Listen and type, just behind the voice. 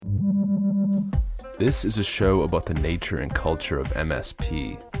This is a show about the nature and culture of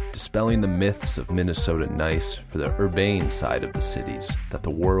MSP, dispelling the myths of Minnesota nice for the urbane side of the cities that the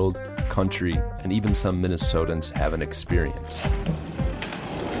world, country, and even some Minnesotans haven't experienced.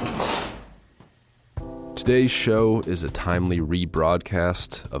 Today's show is a timely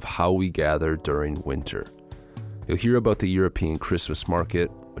rebroadcast of how we gather during winter. You'll hear about the European Christmas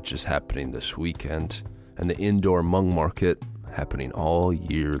market, which is happening this weekend, and the indoor Hmong market happening all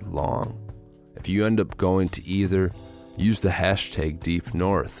year long. If you end up going to either, use the hashtag Deep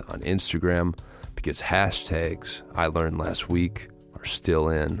North on Instagram because hashtags, I learned last week, are still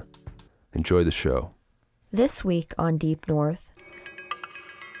in. Enjoy the show. This week on Deep North,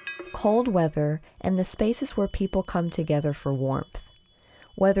 cold weather and the spaces where people come together for warmth.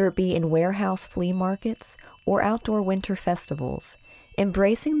 Whether it be in warehouse flea markets or outdoor winter festivals,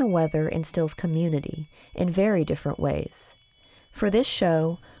 embracing the weather instills community in very different ways. For this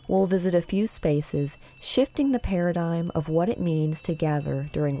show, we'll visit a few spaces, shifting the paradigm of what it means to gather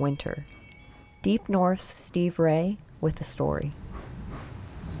during winter. Deep North's Steve Ray with the story.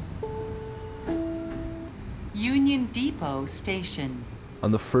 Union Depot Station.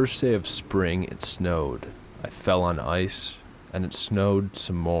 On the first day of spring, it snowed. I fell on ice, and it snowed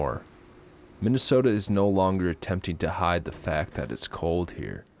some more. Minnesota is no longer attempting to hide the fact that it's cold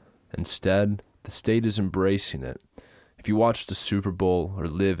here. Instead, the state is embracing it. If you watch the Super Bowl or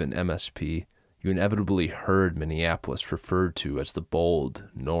live in MSP, you inevitably heard Minneapolis referred to as the bold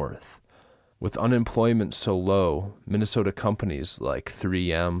North. With unemployment so low, Minnesota companies like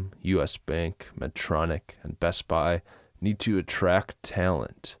 3M, US Bank, Medtronic, and Best Buy need to attract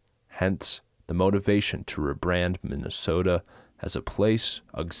talent. Hence, the motivation to rebrand Minnesota as a place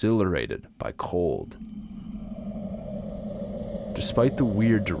exhilarated by cold. Despite the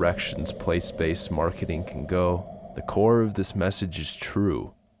weird directions place-based marketing can go, the core of this message is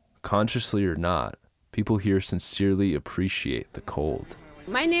true. Consciously or not, people here sincerely appreciate the cold.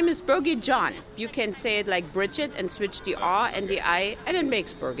 My name is Birgit John. You can say it like Bridget and switch the R and the I, and it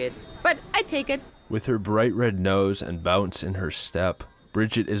makes Birgit. But I take it. With her bright red nose and bounce in her step,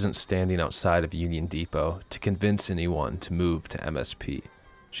 Bridget isn't standing outside of Union Depot to convince anyone to move to MSP.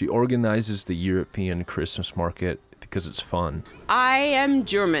 She organizes the European Christmas market because it's fun. I am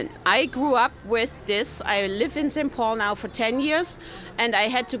German. I grew up with this. I live in St. Paul now for 10 years, and I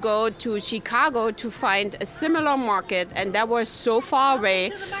had to go to Chicago to find a similar market, and that was so far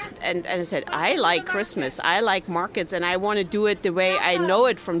away. And I said, I like Christmas, I like markets, and I want to do it the way I know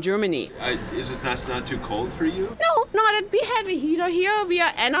it from Germany. Is it not too cold for you? No, not. We have a heater here. We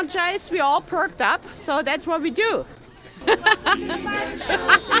are energized. We are all perked up, so that's what we do.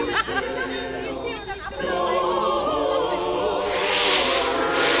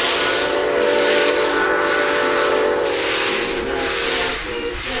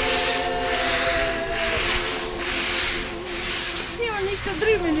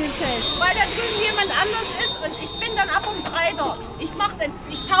 Drüben in dem Feld, weil da drüben jemand anders ist und ich bin dann ab 3 dort.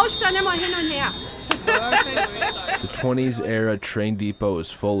 Ich tausche dann immer hin und her. The 20s era train depot is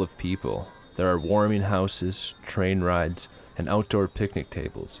full of people. There are warming houses, train rides, and outdoor picnic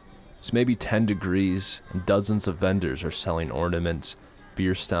tables. It's maybe 10 degrees, and dozens of vendors are selling ornaments,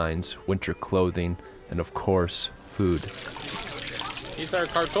 beer steins, winter clothing, and of course, food. These are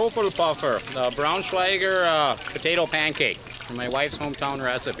Kartoffelpuffer, the Braunschweiger potato pancake from my wife's hometown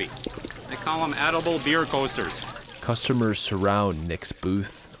recipe. They call them edible beer coasters. Customers surround Nick's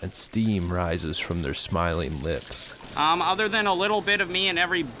booth, and steam rises from their smiling lips. Other than a little bit of me in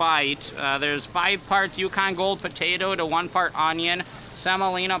every bite, there's 5 parts Yukon Gold potato to 1 part onion,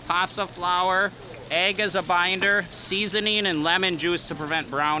 semolina pasta flour, egg as a binder, seasoning, and lemon juice to prevent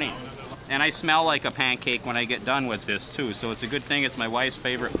browning. And I smell like a pancake when I get done with this, too, so it's a good thing it's my wife's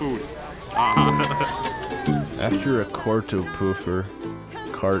favorite food. After a Kartoffelpuffer,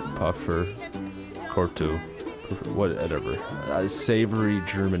 whatever, a savory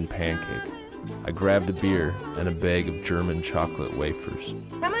German pancake, I grabbed a beer and a bag of German chocolate wafers.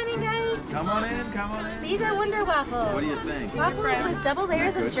 Come on in, guys. Come on in. These are Wonder Waffles. What do you think? Waffles with double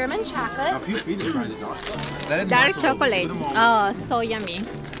layers of German chocolate. Dark chocolate. Oh, so yummy.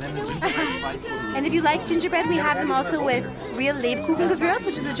 And if you like gingerbread, we have them also with real Lebkuchengewürz,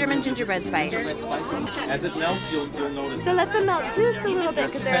 which is a German gingerbread spice. As it melts, you'll notice. So let them melt just a little bit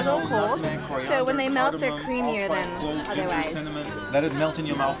because they're a little cold. So when they melt, they're creamier than otherwise. Let it melt in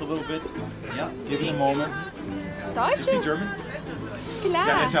your mouth a little bit. Yeah, give it a moment. Deutsch? You speak German? Klar.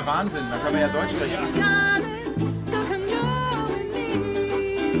 Ja, das ist ja Wahnsinn. Da kann man ja Deutsch sprechen.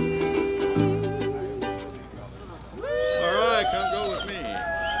 All right, come go with me.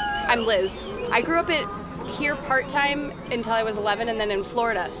 I'm Liz. I grew up here part-time until I was 11 and then in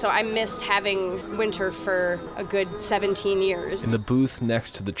Florida, so I missed having winter for a good 17 years. In the booth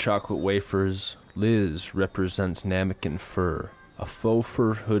next to the chocolate wafers, Liz represents Namican fur, a faux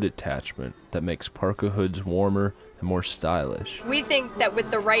fur hood attachment that makes parka hoods warmer and more stylish. We think that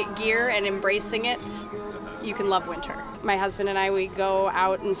with the right gear and embracing it, you can love winter. My husband and I, we go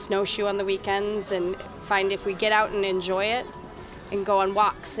out and snowshoe on the weekends and find if we get out and enjoy it and go on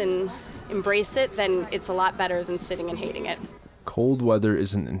walks and embrace it, then it's a lot better than sitting and hating it. Cold weather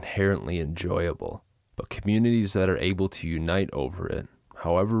isn't inherently enjoyable, but communities that are able to unite over it,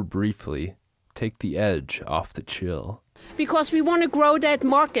 however briefly, take the edge off the chill. Because we want to grow that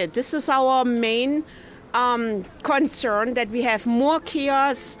market. This is our main concern, that we have more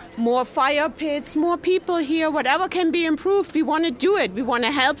kiosks, more fire pits, more people here, whatever can be improved. We want to do it. We want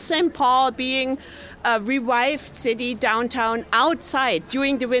to help St. Paul being a revived city downtown outside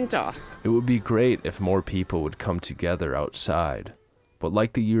during the winter. It would be great if more people would come together outside, but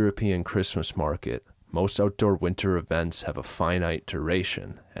like the European Christmas market, most outdoor winter events have a finite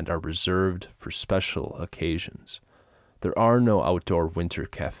duration and are reserved for special occasions. There are no outdoor winter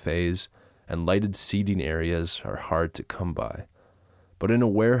cafes, and lighted seating areas are hard to come by. But in a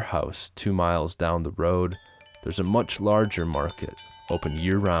warehouse 2 miles down the road, there's a much larger market, open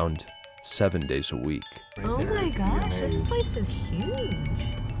year-round, 7 days a week. Oh my gosh, this place is huge.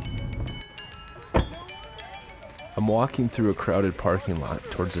 I'm walking through a crowded parking lot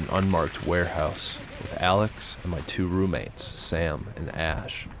towards an unmarked warehouse with Alex and my 2 roommates, Sam and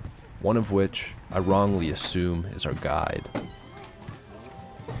Ash, one of which I wrongly assume is our guide.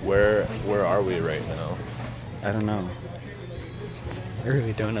 Where are we right now? I don't know. I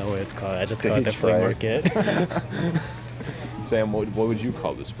really don't know what it's called. I just call it the flea market. Sam, what would you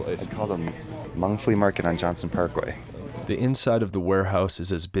call this place? I'd call the Hmong Flea Market on Johnson Parkway. The inside of the warehouse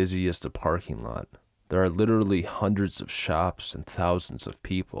is as busy as the parking lot. There are literally hundreds of shops and thousands of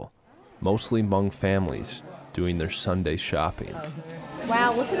people, mostly Hmong families, doing their Sunday shopping.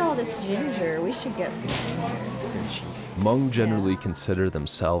 Wow, look at all this ginger. We should get some ginger. Hmong generally consider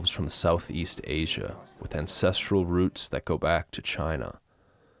themselves from Southeast Asia, with ancestral roots that go back to China.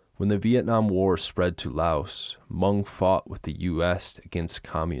 When the Vietnam War spread to Laos, Hmong fought with the U.S. against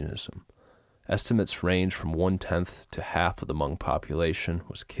communism. Estimates range from 1/10 to half of the Hmong population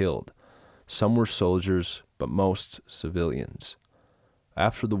was killed. Some were soldiers, but most civilians.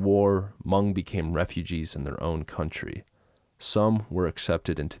 After the war, Hmong became refugees in their own country. Some were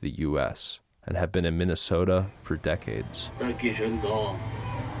accepted into the U.S. and have been in Minnesota for decades.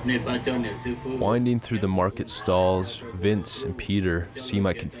 Winding through the market stalls, Vince and Peter see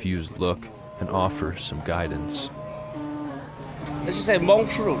my confused look and offer some guidance. This is a Hmong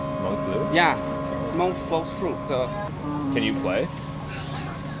fruit. Hmong flute? Yeah, Hmong folk fruit. Can you play?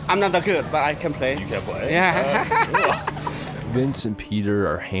 I'm not that good, but I can play. You can play? Yeah. Vince and Peter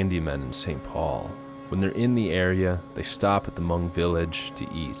are handymen in St. Paul. When they're in the area, they stop at the Hmong village to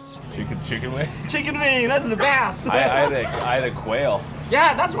eat. Chicken wing? Chicken wing, that's the best. I had a quail.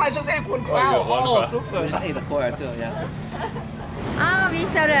 Yeah, that's why I just ate one quail. Oh, super. We just ate the quail too, yeah. We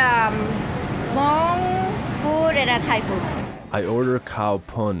sell Hmong food and Thai food. I order khao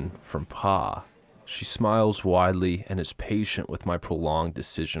pun from Pa. She smiles widely and is patient with my prolonged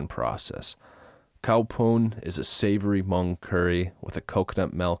decision process. Khao pun is a savory Hmong curry with a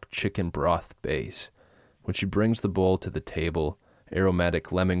coconut milk chicken broth base. When she brings the bowl to the table, aromatic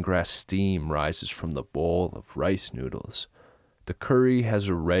lemongrass steam rises from the bowl of rice noodles. The curry has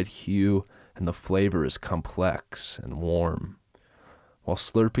a red hue and the flavor is complex and warm. While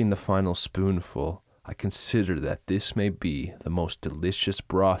slurping the final spoonful, I consider that this may be the most delicious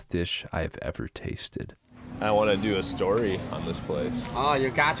broth dish I have ever tasted. I want to do a story on this place. Oh, you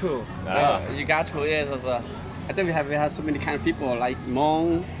got to. You got to. Yes, I think we have so many kind of people like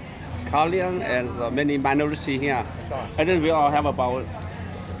Hmong, Kalian, and many minority here. I think we all have about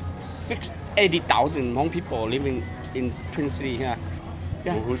 80,000 Hmong people living in Twin City here.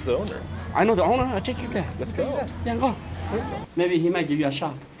 Yeah. Well, who's the owner? I know the owner. I'll take you there. Let's go. Yeah, go. Maybe he might give you a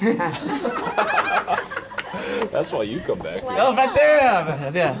shot. That's why you come back. Oh, right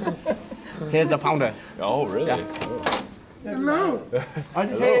there. There. Here's the founder. Oh, really? Yeah. Hello.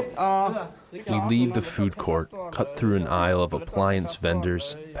 We leave the food court, cut through an aisle of appliance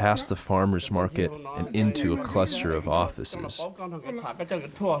vendors, past the farmer's market, and into a cluster of offices.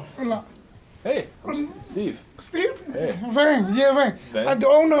 Hey, I'm Steve. Steve? Hey. Vang, Vang. I'm the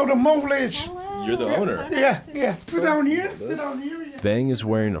owner of the Hmong village. You're the owner? Yeah. Sit down here. Vang is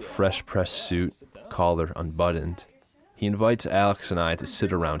wearing a fresh-pressed suit, collar unbuttoned. He invites Alex and I to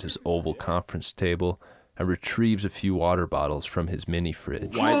sit around his oval conference table and retrieves a few water bottles from his mini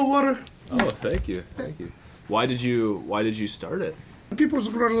fridge. Water. Oh, thank you. Why did you start it? People's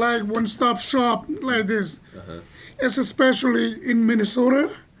gonna like one-stop shop like this. It's especially in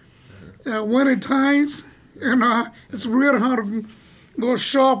Minnesota. Winter times, and it's real hard to go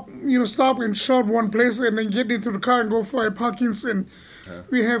shop, stop and shop one place and then get into the car and go find parkings, and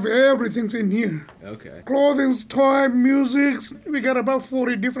we have everything in here. Okay. Clothing, toy, music. We got about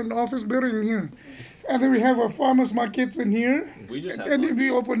 40 different office buildings here. And then we have our farmers markets in here. We just have and then we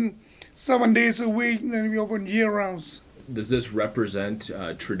open 7 days a week, and then we open year-round. Does this represent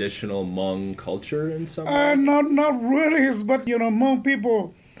traditional Hmong culture in some way? Not really, but, Hmong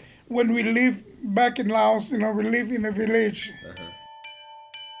people, when we live back in Laos, we live in a village.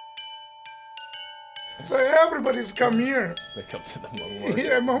 So everybody's come here. They come to the Hmong market.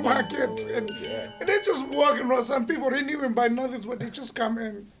 Yeah, Hmong markets. And they just walking around. Some people didn't even buy nothing, but they just come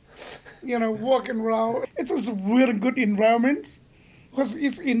in, walking around. It's just a really good environment because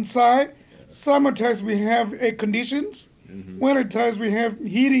it's inside. Summertime we have air conditions. Winter times we have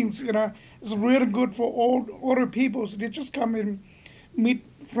heatings. It's really good for all older people. So they just come and meet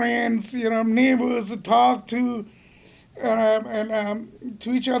friends, neighbors, talk to, and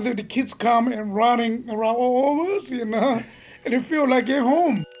to each other. The kids come and running around all over us, and they feel like they're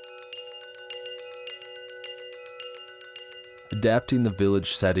home. Adapting the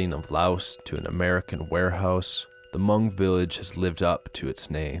village setting of Laos to an American warehouse, the Hmong village has lived up to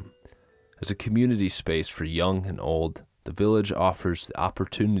its name. As a community space for young and old, the village offers the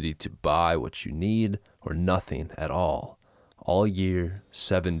opportunity to buy what you need or nothing at all year,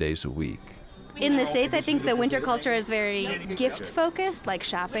 7 days a week. In the States, I think the winter culture is very gift-focused, like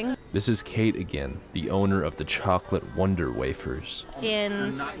shopping. This is Kate again, the owner of the Chocolate Wonder Wafers.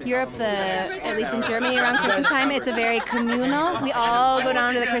 In Europe, at least in Germany around Christmas time, it's a very communal. We all go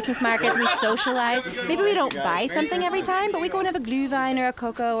down to the Christmas markets, we socialize. Maybe we don't buy something every time, but we go and have a Glühwein or a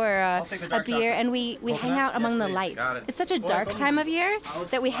cocoa or a beer, and we hang out among the lights. It's such a dark time of year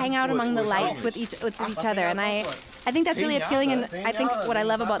that we hang out among the lights with each other, and I think that's really appealing, and I think what I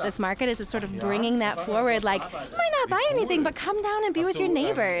love about this market is it's sort of bringing that forward, like, you might not buy anything, but come down and be with your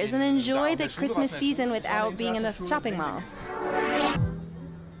neighbors and enjoy the Christmas season without being in a shopping mall.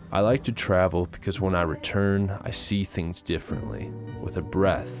 I like to travel because when I return, I see things differently, with a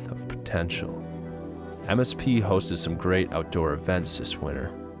breadth of potential. MSP hosted some great outdoor events this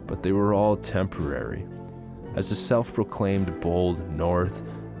winter, but they were all temporary. As the self-proclaimed bold North,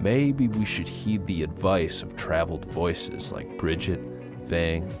 maybe we should heed the advice of traveled voices like Bridget,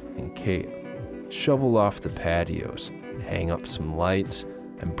 Vang, and Kate. Shovel off the patios, hang up some lights,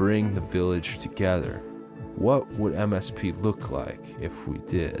 and bring the village together. What would MSP look like if we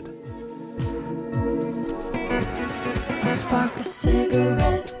did? I spark a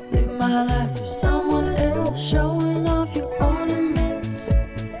cigarette, live my life for someone else, showing off your ornaments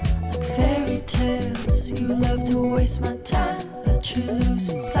like fairy tales. You love to waste my time, let you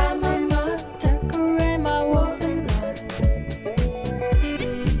loose inside my mind, decorate my woven lights.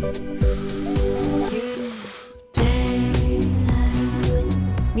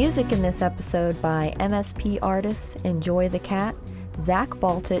 Music in this episode by MSP artists Enjoy the Cat, Zach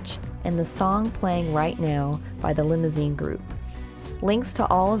Baltich, and the song playing right now by the Limousine Group. Links to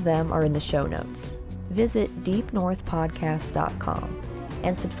all of them are in the show notes. Visit deepnorthpodcast.com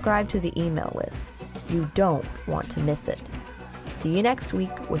and subscribe to the email list. You don't want to miss it. See you next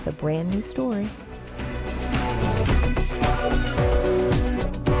week with a brand new story.